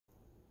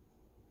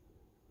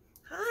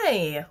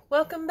Hi!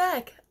 Welcome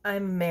back.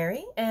 I'm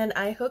Mary and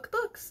I hook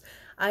books.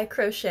 I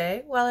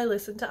crochet while I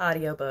listen to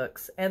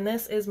audiobooks, and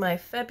this is my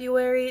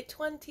February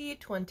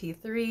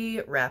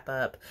 2023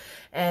 wrap-up.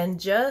 And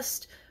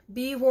just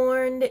be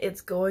warned,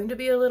 it's going to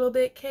be a little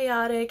bit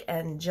chaotic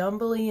and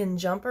jumbly and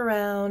jump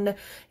around.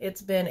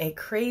 It's been a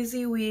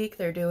crazy week.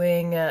 They're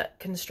doing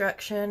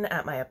construction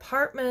at my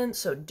apartment,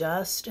 so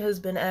dust has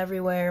been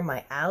everywhere.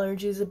 My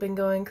allergies have been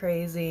going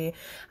crazy.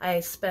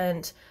 I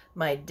spent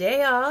my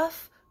day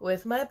off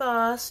with my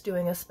boss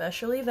doing a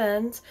special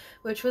event,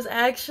 which was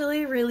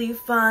actually really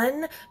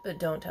fun, but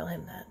don't tell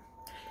him that.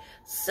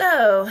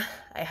 So,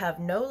 I have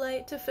no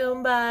light to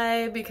film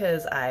by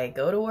because I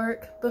go to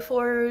work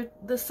before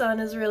the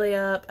sun is really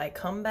up. I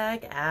come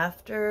back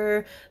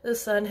after the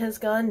sun has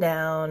gone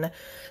down.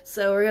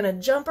 So we're gonna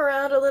jump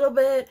around a little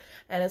bit,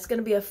 and it's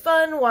gonna be a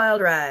fun,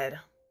 wild ride.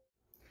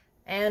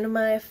 And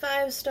my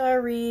 5-star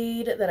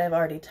read that I've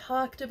already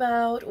talked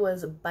about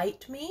was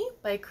Bite Me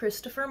by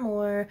Christopher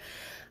Moore.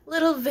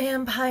 Little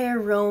vampire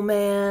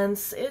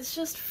romance. It's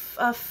just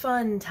a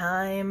fun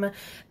time.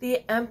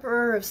 The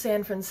Emperor of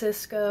San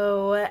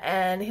Francisco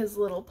and his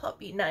little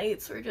puppy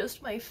knights were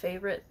just my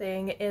favorite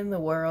thing in the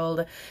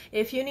world.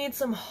 If you need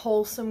some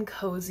wholesome,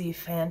 cozy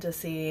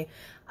fantasy,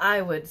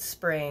 I would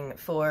spring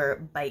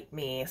for Bite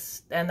Me.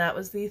 And that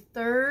was the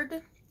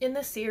third in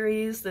the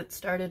series that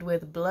started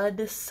with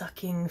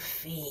Blood-Sucking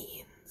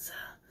Fiends.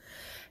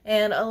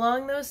 And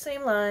along those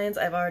same lines,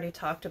 I've already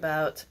talked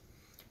about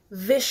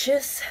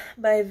Vicious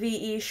by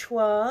V.E.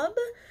 Schwab,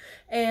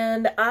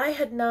 and I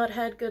had not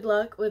had good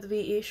luck with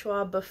V.E.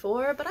 Schwab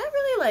before, but I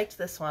really liked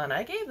this one.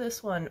 I gave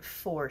this one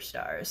 4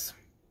 stars.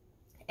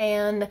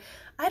 And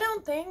I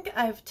don't think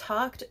I've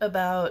talked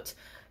about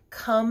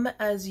Come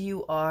As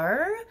You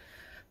Are,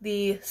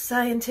 the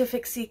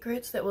scientific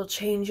secrets that will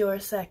change your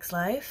sex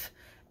life,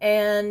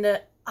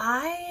 and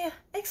I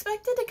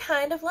expected to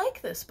kind of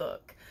like this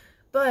book,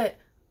 but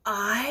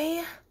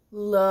I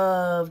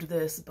loved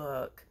this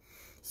book.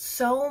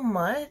 So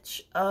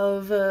much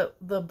of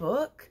the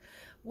book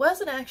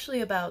wasn't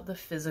actually about the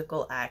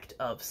physical act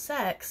of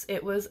sex.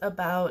 It was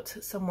about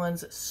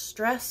someone's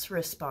stress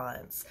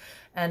response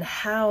and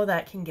how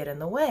that can get in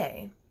the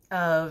way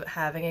of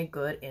having a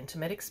good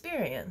intimate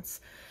experience.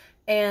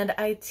 And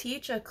I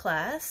teach a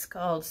class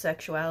called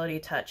Sexuality,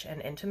 Touch,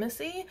 and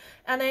Intimacy,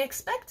 and I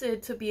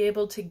expected to be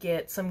able to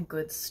get some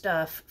good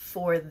stuff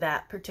for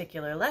that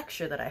particular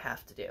lecture that I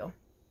have to do.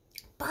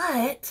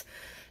 But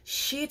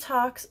she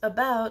talks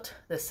about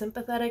the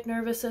sympathetic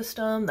nervous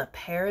system, the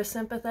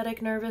parasympathetic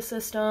nervous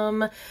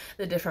system,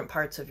 the different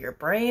parts of your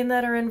brain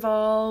that are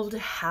involved,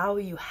 how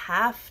you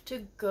have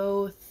to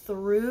go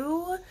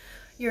through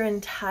your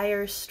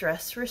entire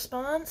stress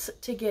response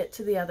to get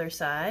to the other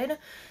side.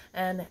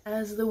 And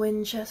as the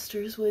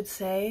Winchesters would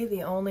say,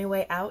 the only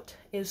way out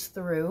is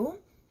through.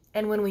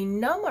 And when we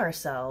numb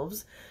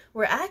ourselves,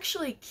 we're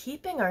actually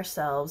keeping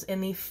ourselves in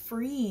the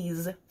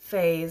freeze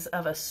phase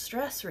of a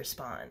stress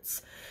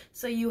response.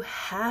 So you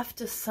have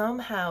to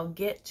somehow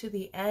get to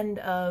the end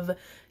of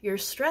your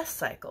stress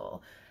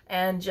cycle.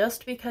 And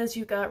just because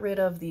you got rid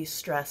of the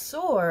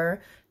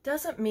stressor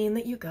doesn't mean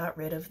that you got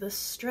rid of the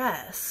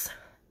stress.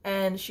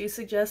 And she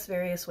suggests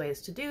various ways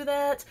to do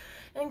that,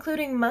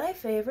 including my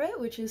favorite,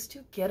 which is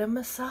to get a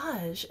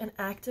massage and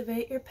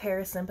activate your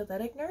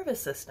parasympathetic nervous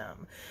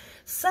system.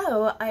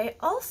 So I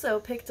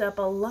also picked up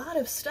a lot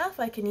of stuff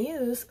I can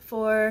use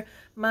for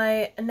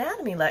my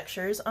anatomy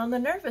lectures on the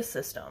nervous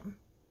system.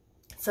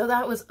 So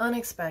that was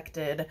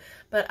unexpected,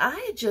 but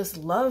I just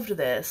loved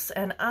this,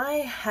 and I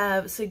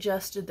have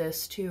suggested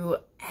this to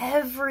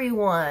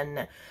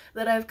everyone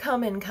that I've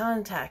come in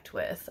contact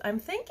with. I'm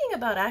thinking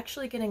about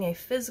actually getting a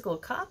physical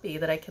copy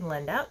that I can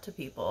lend out to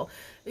people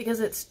because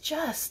it's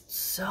just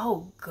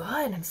so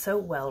good and so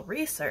well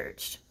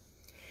researched.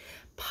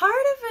 Part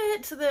of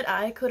it that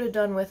I could have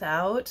done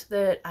without,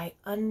 that I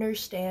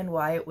understand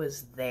why it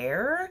was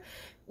there,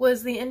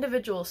 was the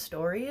individual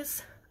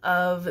stories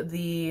of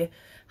the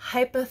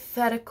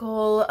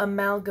hypothetical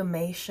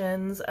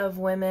amalgamations of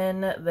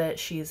women that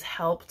she's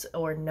helped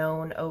or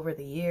known over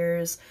the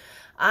years.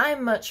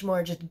 I'm much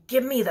more just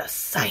give me the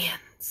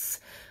science.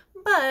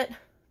 But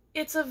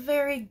it's a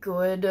very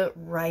good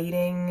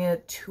writing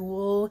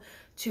tool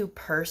to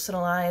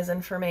personalize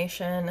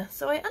information,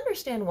 so I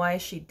understand why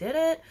she did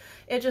it.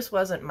 It just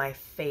wasn't my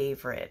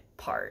favorite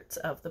part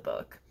of the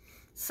book.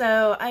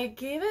 So I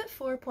gave it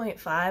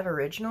 4.5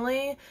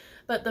 originally,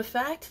 but the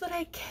fact that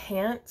I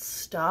can't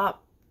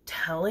stop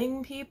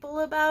telling people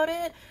about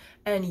it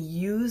and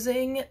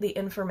using the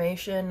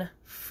information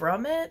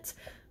from it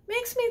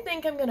makes me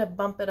think I'm gonna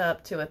bump it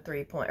up to a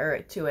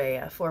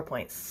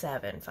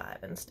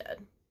 4.75 instead.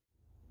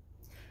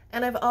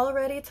 And I've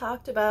already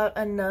talked about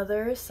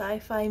another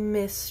sci-fi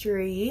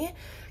mystery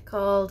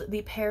called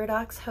The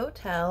Paradox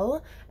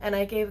Hotel, and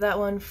I gave that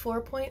one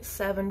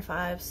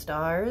 4.75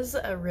 stars.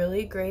 A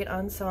really great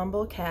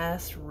ensemble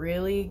cast,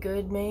 really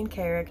good main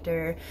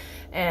character,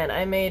 and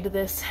I made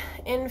this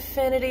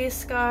infinity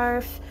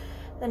scarf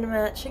and a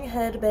matching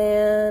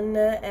headband,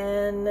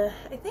 and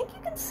I think you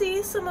can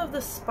see some of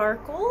the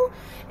sparkle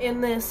in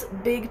this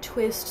big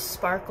twist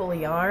sparkle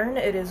yarn.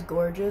 It is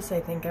gorgeous. I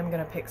think I'm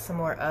gonna pick some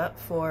more up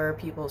for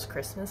people's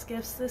Christmas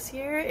gifts this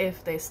year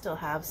if they still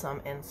have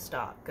some in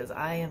stock, because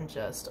I am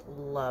just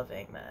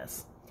loving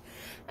this.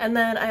 And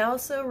then I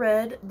also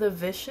read The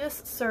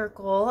Vicious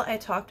Circle. I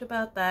talked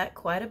about that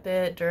quite a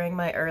bit during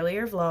my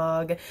earlier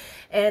vlog,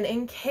 and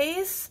in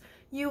case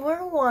you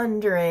were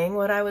wondering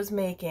what I was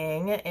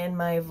making in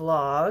my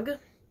vlog,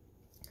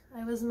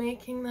 I was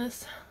making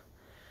this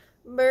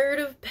bird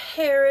of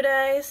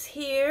paradise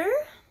here.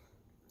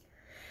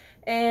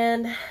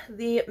 And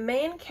the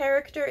main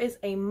character is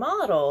a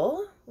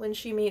model when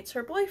she meets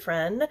her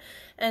boyfriend,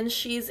 and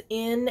she's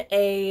in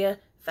a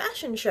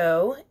fashion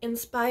show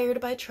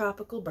inspired by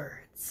tropical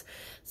birds.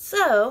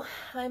 So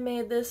I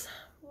made this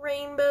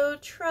rainbow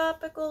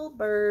tropical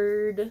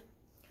bird.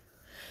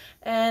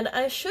 And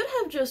I should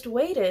have just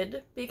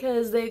waited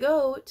because they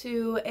go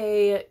to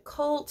a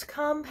cult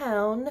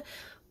compound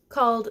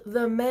called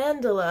the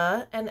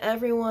Mandala, and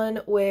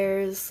everyone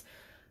wears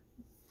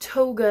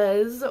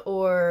togas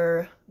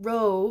or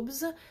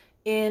robes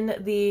in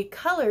the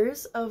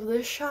colors of the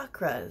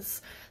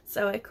chakras.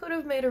 So I could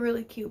have made a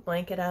really cute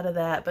blanket out of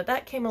that, but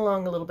that came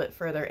along a little bit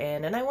further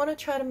in, and I want to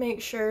try to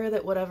make sure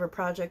that whatever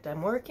project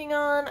I'm working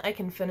on, I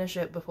can finish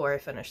it before I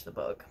finish the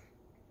book.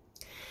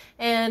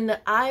 And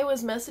I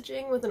was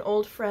messaging with an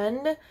old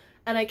friend,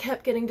 and I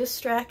kept getting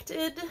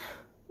distracted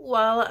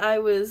while I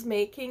was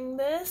making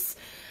this,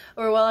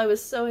 or while I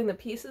was sewing the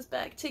pieces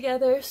back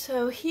together,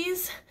 so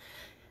he's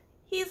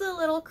a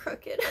little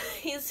crooked.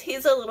 He's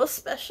a little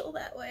special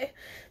that way,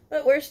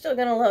 but we're still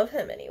gonna love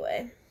him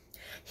anyway.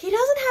 He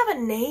doesn't have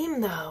a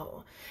name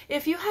though.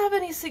 If you have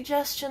any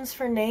suggestions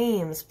for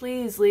names,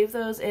 please leave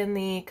those in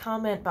the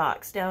comment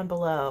box down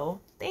below.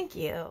 Thank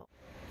you.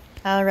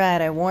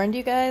 Alright, I warned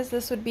you guys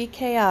this would be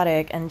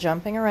chaotic and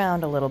jumping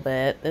around a little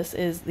bit. This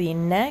is the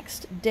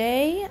next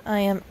day I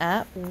am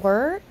at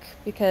work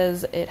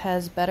because it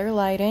has better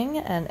lighting,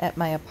 and at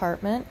my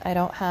apartment I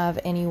don't have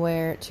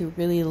anywhere to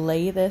really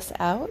lay this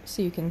out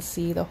so you can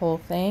see the whole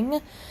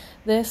thing.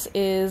 This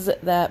is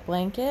that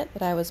blanket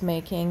that I was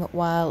making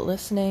while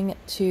listening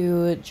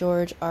to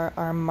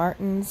G.R.R.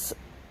 Martin's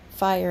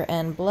Fire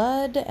and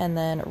Blood, and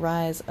then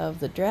Rise of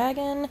the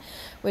Dragon,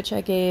 which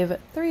I gave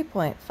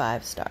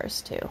 3.5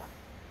 stars to.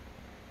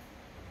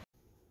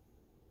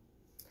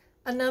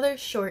 Another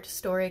short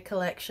story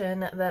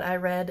collection that I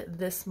read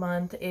this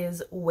month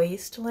is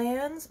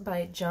Wastelands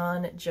by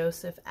John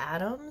Joseph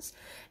Adams,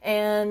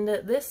 and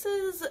this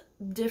is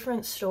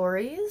different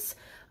stories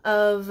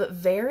of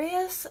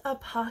various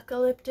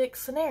apocalyptic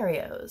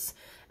scenarios,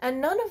 and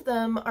none of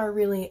them are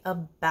really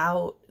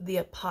about the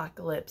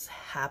apocalypse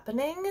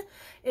happening.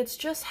 It's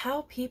just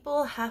how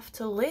people have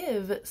to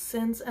live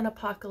since an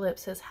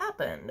apocalypse has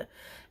happened.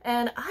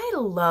 And I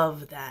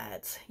love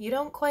that. You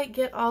don't quite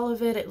get all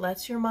of it. It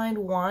lets your mind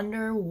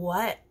wander.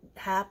 What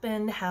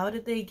happened? How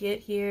did they get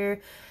here?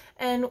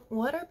 And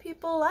what are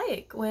people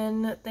like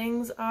when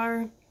things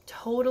are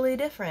totally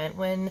different?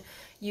 When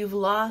you've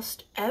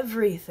lost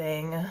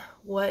everything,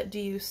 what do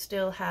you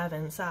still have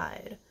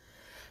inside?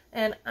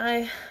 And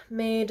I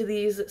made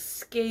these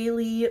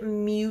scaly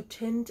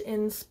mutant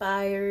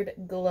inspired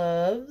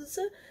gloves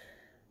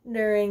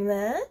during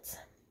that.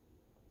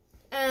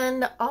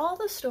 And all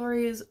the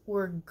stories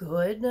were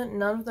good.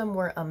 None of them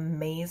were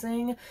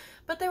amazing,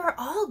 but they were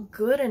all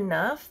good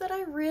enough that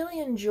I really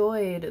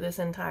enjoyed this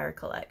entire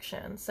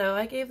collection. So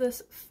I gave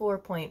this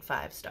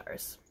 4.5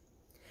 stars.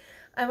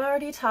 I've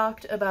already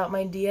talked about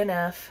my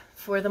DNF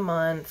for the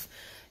month.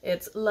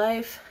 It's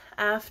Life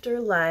After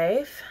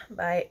Life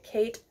by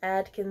Kate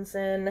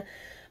Atkinson,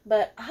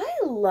 but I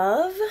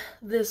love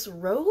this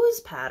rose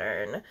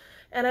pattern,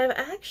 and I've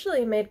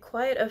actually made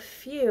quite a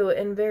few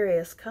in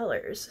various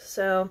colors.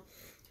 So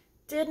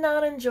did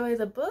not enjoy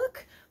the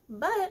book,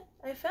 but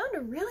I found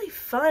a really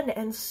fun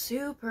and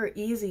super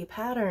easy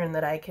pattern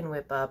that I can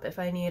whip up if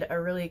I need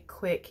a really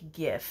quick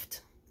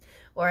gift,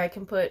 or I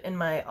can put in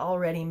my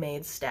already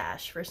made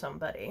stash for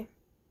somebody.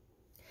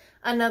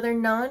 Another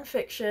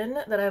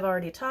nonfiction that I've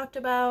already talked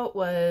about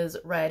was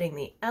Riding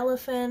the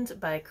Elephant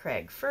by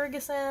Craig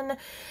Ferguson,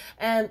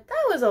 and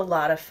that was a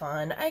lot of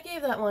fun. I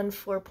gave that one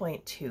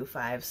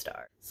 4.25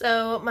 stars.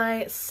 So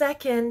my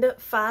second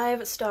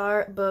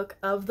 5-star book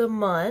of the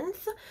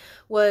month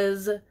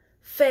was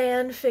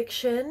fan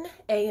fiction,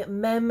 a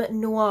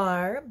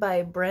Mem-Noir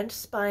by Brent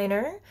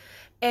Spiner,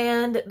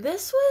 and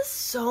this was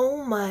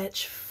so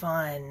much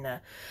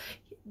fun.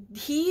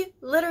 He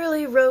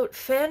literally wrote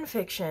fan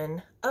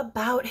fiction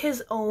about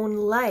his own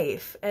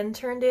life and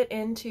turned it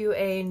into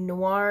a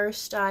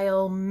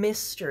noir-style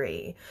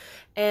mystery.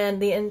 And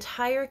the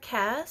entire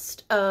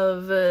cast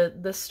of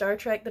the Star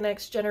Trek The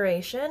Next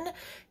Generation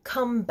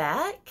come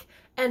back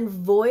and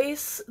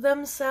voice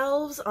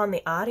themselves on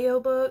the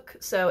audiobook.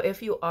 So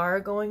if you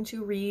are going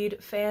to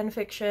read fan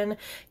fiction,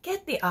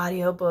 get the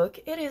audiobook.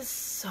 It is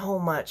so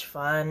much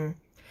fun.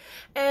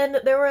 And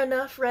there were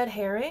enough red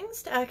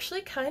herrings to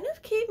actually kind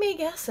of keep me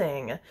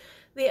guessing.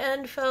 The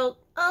end felt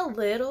a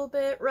little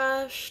bit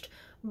rushed,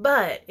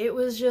 but it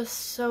was just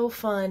so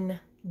fun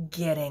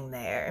getting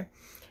there.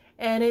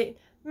 And it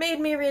made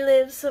me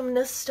relive some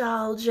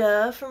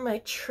nostalgia from my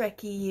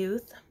Trekkie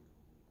youth.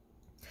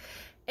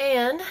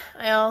 And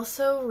I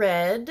also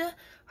read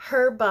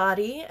Her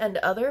Body and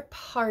Other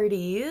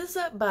Parties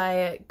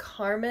by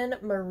Carmen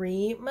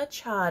Marie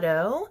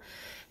Machado.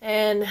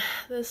 And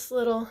this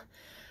little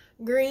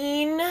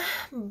green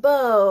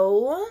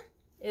bow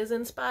is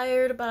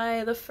inspired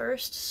by the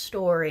first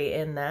story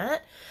in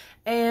that.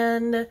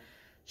 And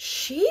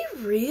she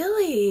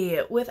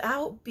really,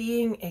 without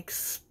being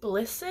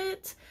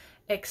explicit,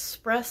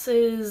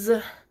 expresses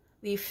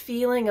the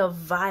feeling of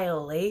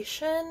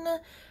violation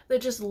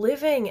that just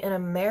living in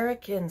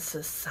American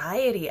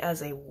society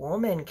as a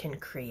woman can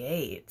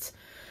create.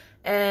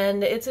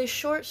 And it's a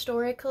short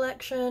story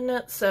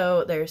collection,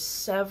 so there's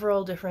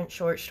several different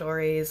short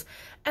stories,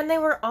 and they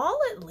were all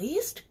at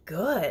least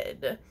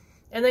good.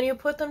 And then you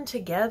put them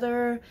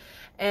together,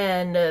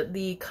 and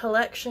the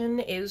collection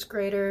is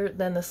greater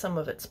than the sum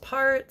of its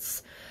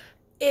parts.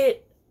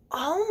 It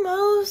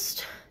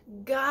almost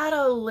got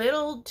a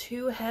little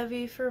too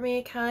heavy for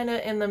me, kind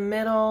of in the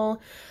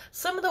middle.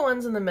 Some of the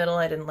ones in the middle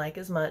I didn't like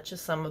as much as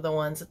some of the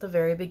ones at the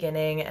very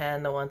beginning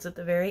and the ones at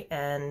the very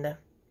end,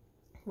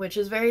 which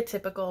is very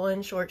typical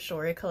in short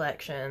story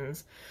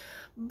collections.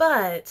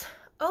 But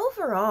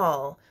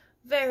overall,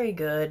 very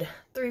good,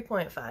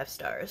 3.5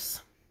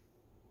 stars.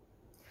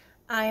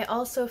 I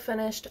also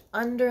finished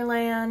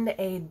Underland,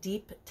 A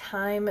Deep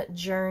Time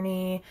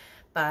Journey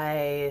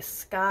by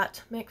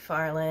Scott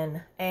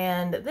McFarlane,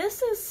 and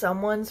this is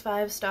someone's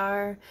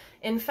 5-star.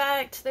 In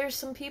fact, there's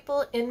some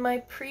people in my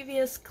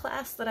previous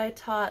class that I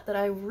taught that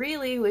I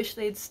really wish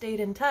they'd stayed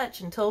in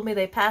touch and told me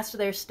they passed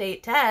their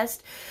state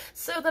test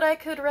so that I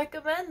could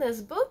recommend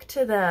this book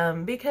to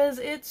them, because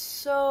it's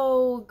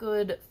so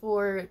good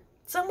for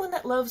someone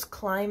that loves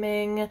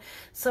climbing,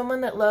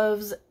 someone that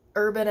loves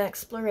urban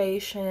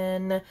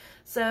exploration.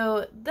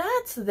 So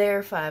that's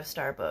their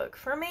 5-star book.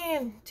 For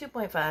me,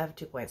 2.5,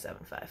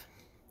 2.75.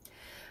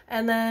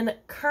 And then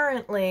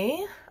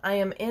currently, I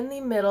am in the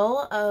middle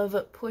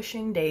of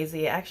Pushing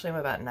Daisy. Actually, I'm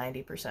about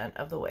 90%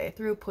 of the way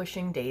through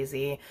Pushing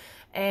Daisy.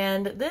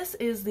 And this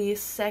is the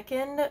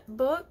second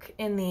book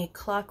in the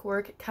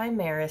Clockwork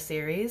Chimera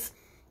series.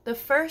 The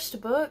first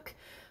book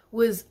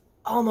was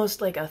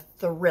almost like a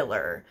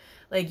thriller.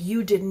 Like,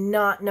 you did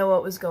not know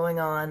what was going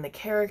on, the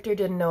character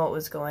didn't know what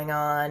was going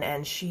on,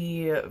 and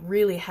she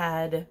really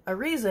had a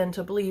reason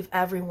to believe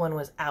everyone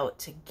was out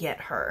to get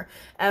her.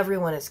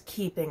 Everyone is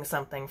keeping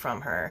something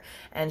from her,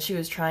 and she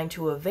was trying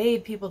to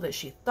evade people that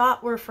she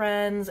thought were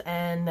friends,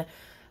 and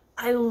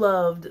I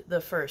loved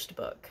the first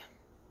book.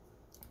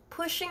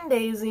 Pushing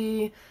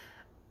Daisy,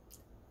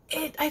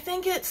 I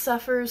think it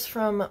suffers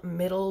from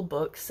middle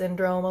book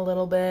syndrome a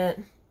little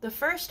bit. The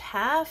first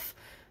half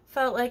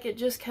felt like it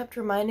just kept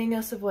reminding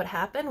us of what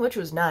happened, which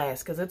was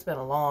nice because it's been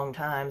a long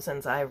time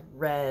since I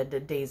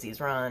read Daisy's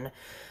Run.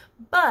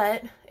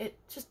 But it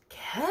just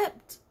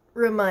kept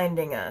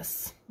reminding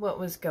us what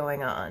was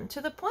going on, to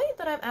the point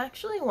that I'm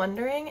actually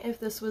wondering if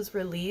this was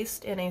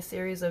released in a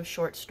series of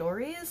short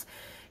stories,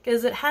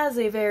 because it has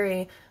a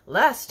very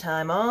last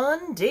time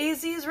on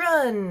Daisy's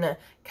Run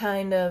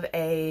kind of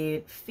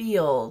a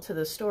feel to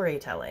the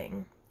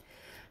storytelling.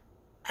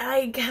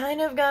 I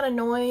kind of got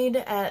annoyed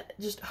at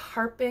just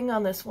harping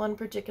on this one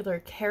particular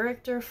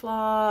character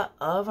flaw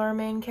of our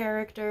main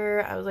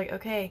character. I was like,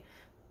 okay,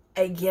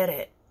 I get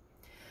it.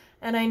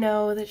 And I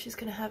know that she's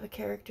gonna have a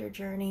character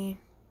journey,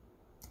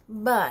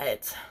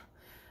 but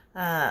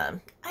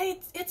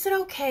it's an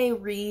okay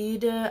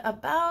read.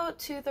 About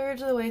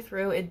 2/3 of the way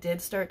through, it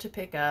did start to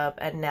pick up,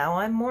 and now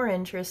I'm more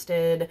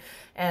interested.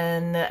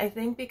 And I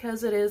think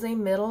because it is a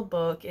middle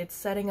book, it's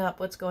setting up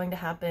what's going to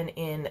happen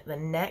in the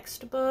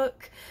next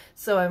book.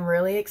 So I'm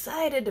really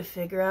excited to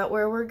figure out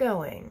where we're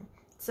going.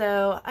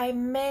 So I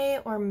may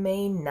or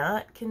may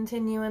not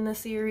continue in the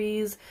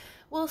series.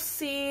 We'll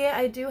see.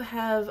 I do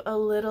have a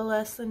little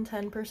less than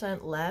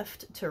 10%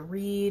 left to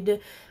read.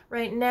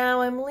 Right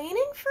now I'm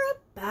leaning for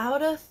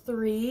about a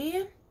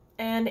 3,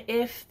 and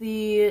if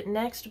the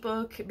next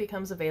book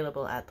becomes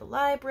available at the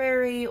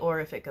library or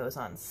if it goes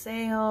on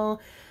sale,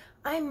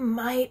 I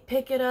might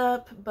pick it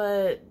up,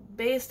 but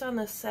based on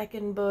the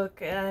second book,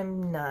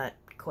 I'm not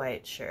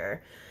quite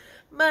sure.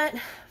 But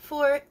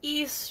for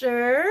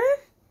Easter,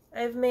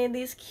 I've made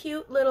these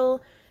cute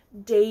little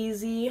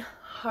daisy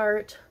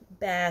heart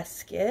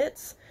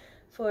baskets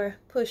for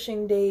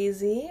Pushing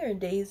Daisy, or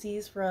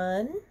Daisy's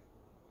Run.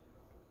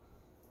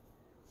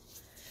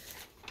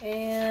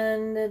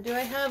 And do I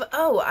have,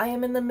 oh, I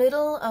am in the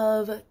middle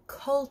of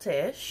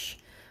Cultish,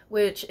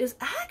 which is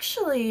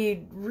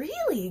actually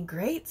really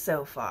great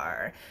so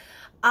far.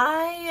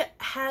 I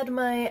had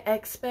my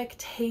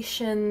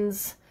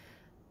expectations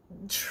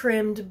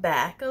trimmed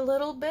back a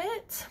little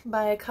bit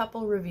by a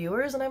couple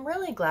reviewers, and I'm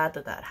really glad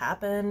that that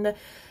happened.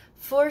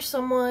 For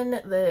someone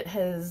that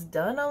has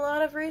done a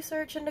lot of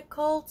research into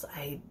cults,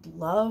 I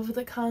love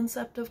the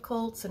concept of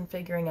cults and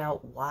figuring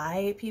out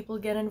why people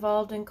get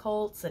involved in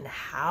cults and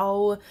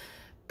how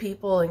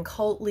people and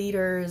cult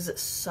leaders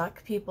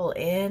suck people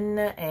in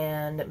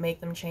and make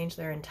them change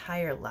their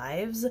entire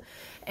lives.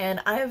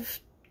 And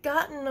I've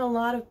gotten a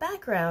lot of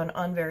background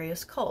on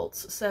various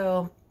cults,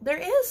 so there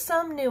is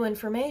some new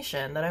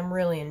information that I'm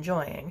really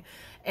enjoying.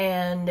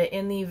 And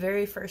in the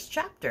very first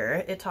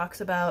chapter, it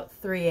talks about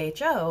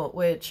 3HO,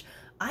 which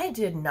I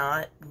did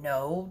not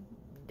know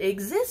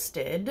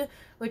existed,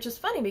 which is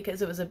funny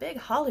because it was a big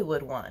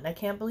Hollywood one. I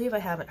can't believe I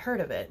haven't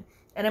heard of it.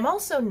 And I'm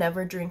also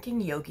never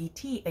drinking yogi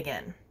tea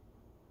again.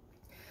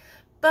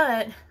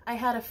 But I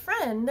had a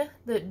friend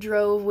that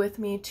drove with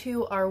me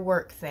to our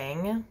work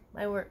thing.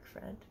 My work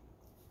friend.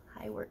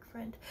 Hi, work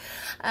friend.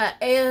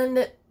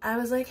 And I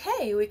was like,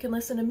 hey, we can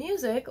listen to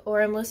music,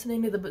 or I'm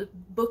listening to the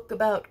book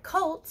about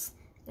cults.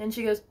 And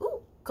she goes,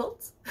 ooh,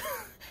 cults?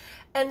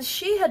 And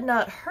she had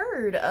not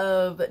heard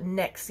of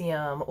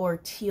Nexium or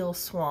Teal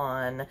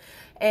Swan.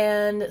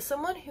 And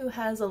someone who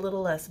has a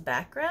little less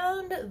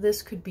background,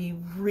 this could be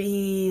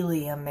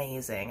really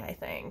amazing, I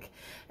think.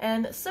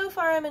 And so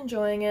far I'm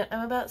enjoying it.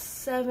 I'm about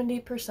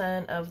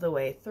 70% of the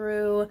way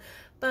through,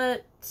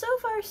 but so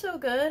far so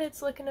good.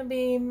 It's looking to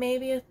be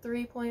maybe a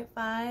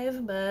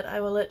 3.5, but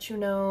I will let you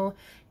know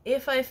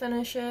if I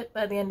finish it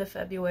by the end of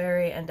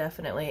February, and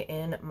definitely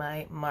in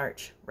my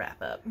March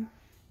wrap-up.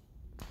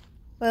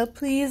 Well,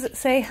 please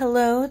say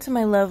hello to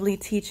my lovely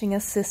teaching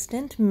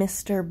assistant,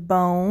 Mr.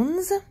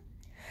 Bones.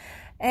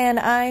 And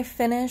I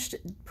finished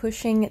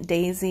Pushing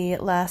Daisy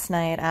last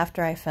night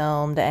after I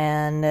filmed,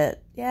 and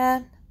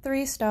yeah,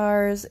 3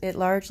 stars. It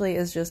largely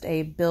is just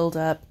a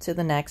build-up to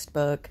the next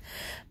book,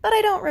 but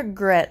I don't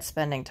regret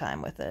spending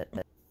time with it.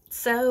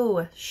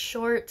 So,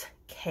 short,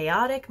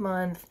 chaotic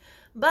month,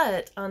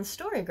 but on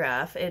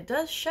Storygraph, it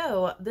does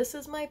show this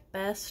is my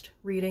best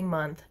reading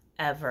month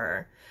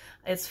ever.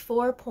 It's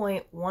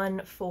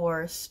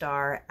 4.14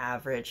 star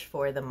average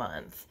for the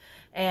month.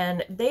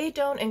 And they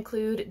don't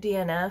include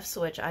DNFs,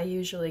 which I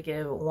usually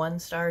give 1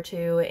 star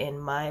to in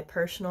my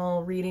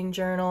personal reading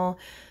journal.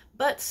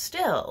 But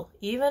still,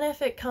 even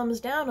if it comes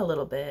down a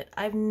little bit,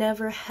 I've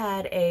never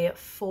had a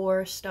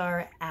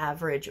 4-star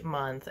average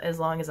month as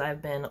long as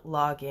I've been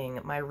logging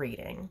my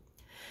reading.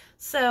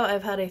 So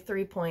I've had a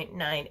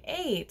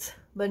 3.98,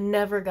 but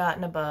never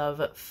gotten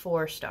above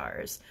 4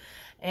 stars.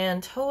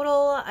 And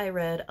total, I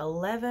read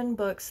 11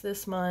 books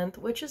this month,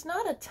 which is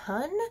not a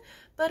ton,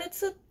 but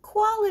it's a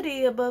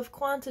quality above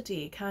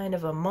quantity kind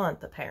of a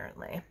month,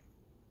 apparently.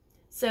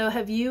 So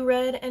have you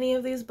read any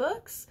of these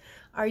books?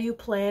 Are you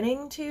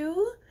planning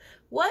to?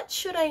 What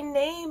should I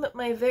name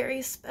my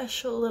very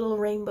special little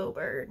rainbow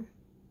bird?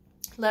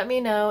 Let me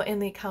know in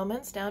the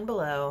comments down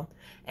below,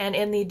 and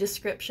in the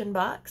description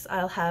box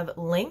I'll have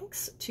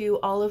links to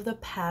all of the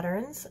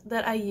patterns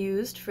that I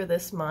used for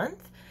this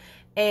month.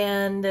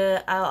 And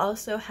I'll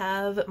also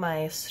have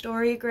my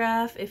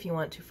Storygraph if you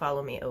want to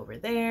follow me over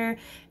there,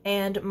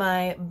 and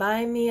my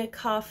Buy Me a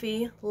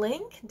Coffee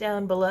link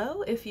down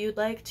below if you'd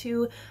like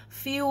to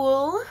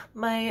fuel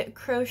my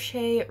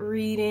crochet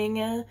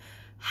reading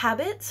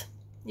habit.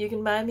 You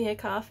can buy me a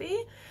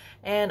coffee,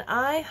 and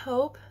I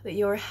hope that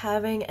you're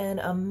having an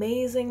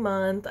amazing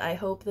month. I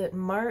hope that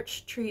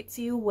March treats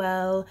you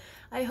well.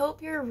 I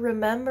hope you're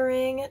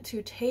remembering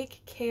to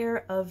take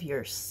care of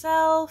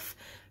yourself.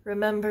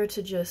 Remember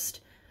to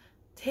just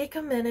take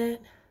a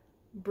minute,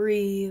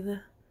 breathe,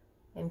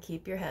 and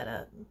keep your head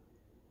up.